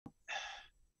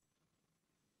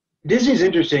Disney's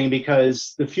interesting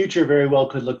because the future very well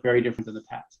could look very different than the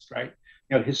past, right?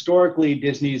 Historically,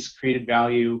 Disney's created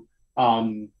value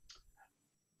um,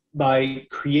 by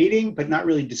creating but not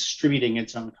really distributing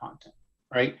its own content,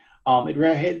 right?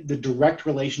 The direct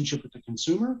relationship with the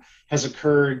consumer has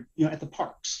occurred, at the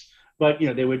parks. But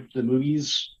the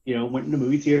movies, went into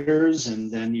movie theaters, and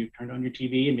then you turned on your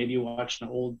TV and maybe you watched an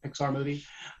old Pixar movie.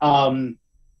 Um,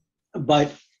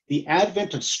 but the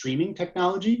advent of streaming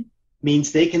technology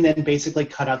means they can then basically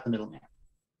cut out the middleman.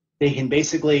 They can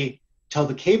basically tell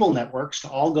the cable networks to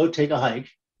all go take a hike.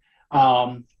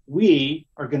 We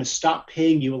are going to stop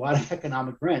paying you a lot of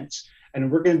economic rents,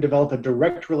 and we're going to develop a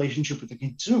direct relationship with the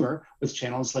consumer with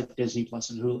channels like Disney Plus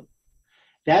and Hulu.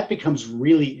 That becomes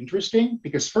really interesting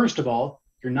because, first of all,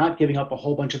 you're not giving up a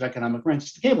whole bunch of economic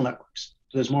rents to the cable networks.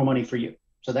 So there's more money for you.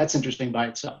 So that's interesting by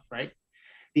itself, right?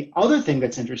 The other thing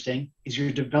that's interesting is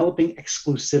you're developing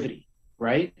exclusivity,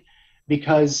 right?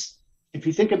 Because if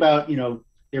you think about,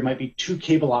 there might be two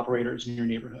cable operators in your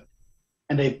neighborhood,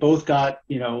 and they've both got,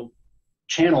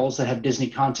 channels that have Disney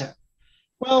content.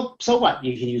 Well, so what?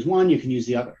 You can use one, you can use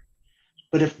the other.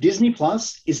 But if Disney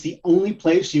Plus is the only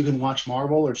place you can watch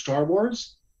Marvel or Star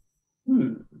Wars,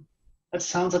 that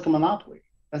sounds like a monopoly.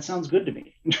 That sounds good to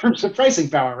me in terms of pricing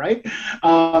power, right?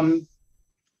 And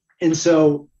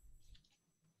so,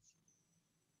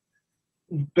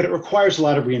 but it requires a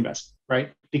lot of reinvestment,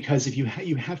 right? Because if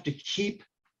you have to keep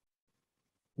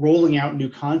rolling out new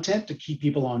content to keep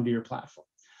people onto your platform.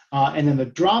 And then the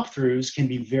drop throughs can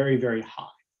be very, very high.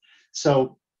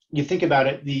 So you think about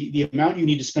it, the amount you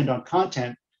need to spend on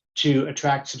content to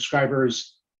attract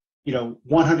subscribers,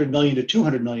 100 million to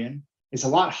 200 million is a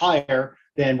lot higher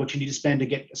than what you need to spend to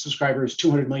get subscribers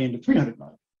 200 million to 300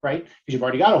 million, right? Because you've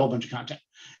already got a whole bunch of content.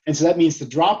 And so that means the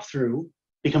drop through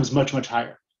becomes much, much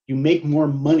higher. You make more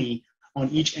money on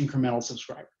each incremental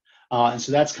subscriber. And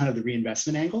so that's kind of the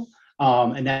reinvestment angle.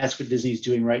 And that's what Disney's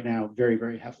doing right now very,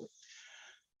 very heavily.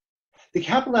 The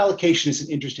capital allocation is an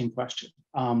interesting question.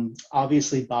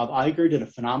 Obviously, Bob Iger did a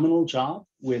phenomenal job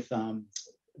with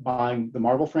buying the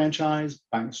Marvel franchise,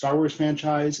 buying the Star Wars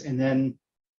franchise, and then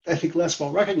I think less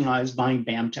well recognized, buying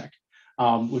BAMTech,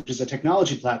 which is a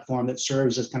technology platform that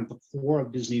serves as kind of the core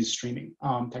of Disney's streaming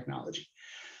technology.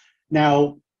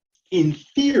 Now, in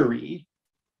theory,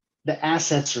 the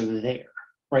assets are there,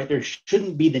 right? There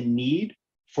shouldn't be the need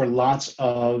for lots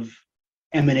of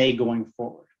M&A going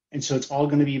forward. And so it's all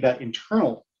going to be about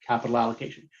internal capital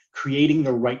allocation, creating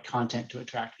the right content to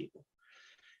attract people.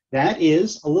 That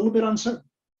is a little bit uncertain.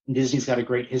 Disney's got a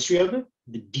great history of it.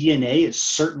 The DNA is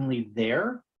certainly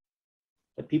there,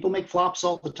 but people make flops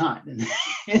all the time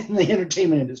in the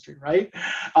entertainment industry, right?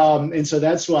 And so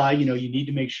that's why, you need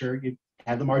to make sure you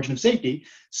have the margin of safety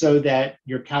so that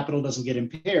your capital doesn't get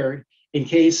impaired in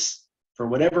case, for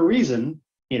whatever reason,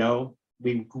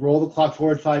 we roll the clock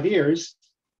forward 5 years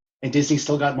and Disney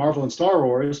still got Marvel and Star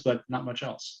Wars, but not much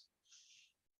else.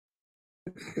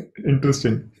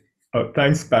 Interesting.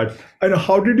 Thanks, Pat. And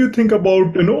how did you think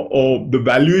about the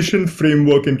valuation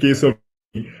framework in case of,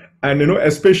 and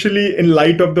especially in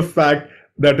light of the fact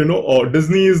that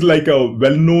Disney is like a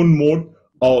well-known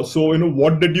moat. So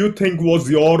what did you think was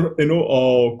your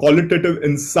qualitative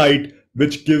insight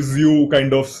which gives you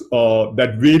kind of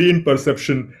that variant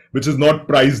perception which is not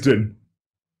priced in?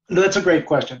 That's a great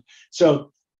question.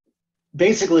 So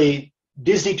basically,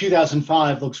 Disney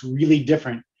 2005 looks really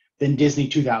different than Disney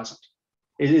 2000.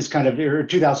 It is kind of, or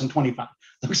 2025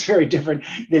 looks very different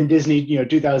than Disney,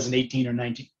 2018 or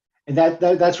 19. And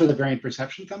that's where the variant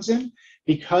perception comes in,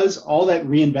 because all that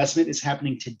reinvestment is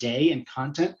happening today in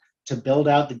content to build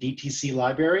out the DTC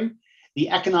library. The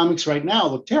economics right now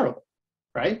look terrible,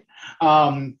 right?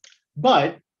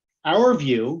 But our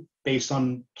view, based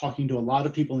on talking to a lot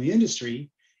of people in the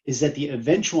industry, is that the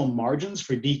eventual margins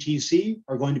for DTC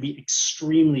are going to be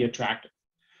extremely attractive.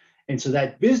 And so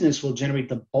that business will generate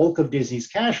the bulk of Disney's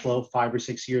cash flow 5 or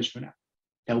 6 years from now.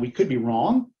 Now, we could be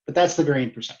wrong, but that's the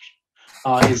variant perception,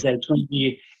 is that it's going to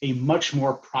be a much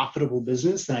more profitable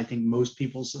business than I think most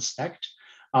people suspect.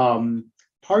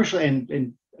 Partially,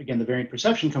 and again, the variant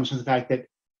perception comes from the fact that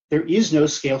there is no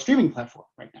scale streaming platform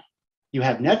right now. You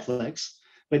have Netflix,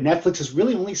 but Netflix is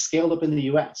really only scaled up in the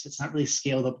US. It's not really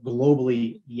scaled up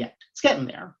globally yet. It's getting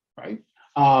there, right?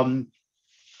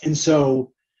 And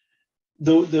so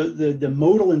the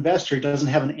modal investor doesn't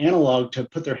have an analog to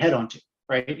put their head onto,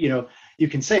 right? You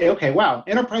can say, okay, wow,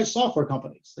 enterprise software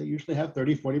companies, they usually have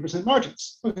 30, 40%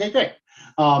 margins. Okay, great.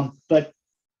 But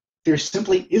there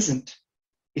simply isn't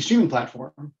a streaming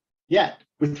platform yet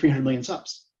with 300 million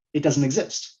subs. It doesn't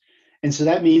exist. And so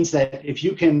that means that if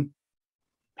you can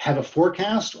have a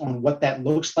forecast on what that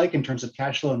looks like in terms of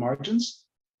cash flow and margins,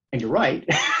 and you're right,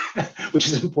 which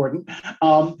is important,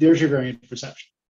 there's your variant perception.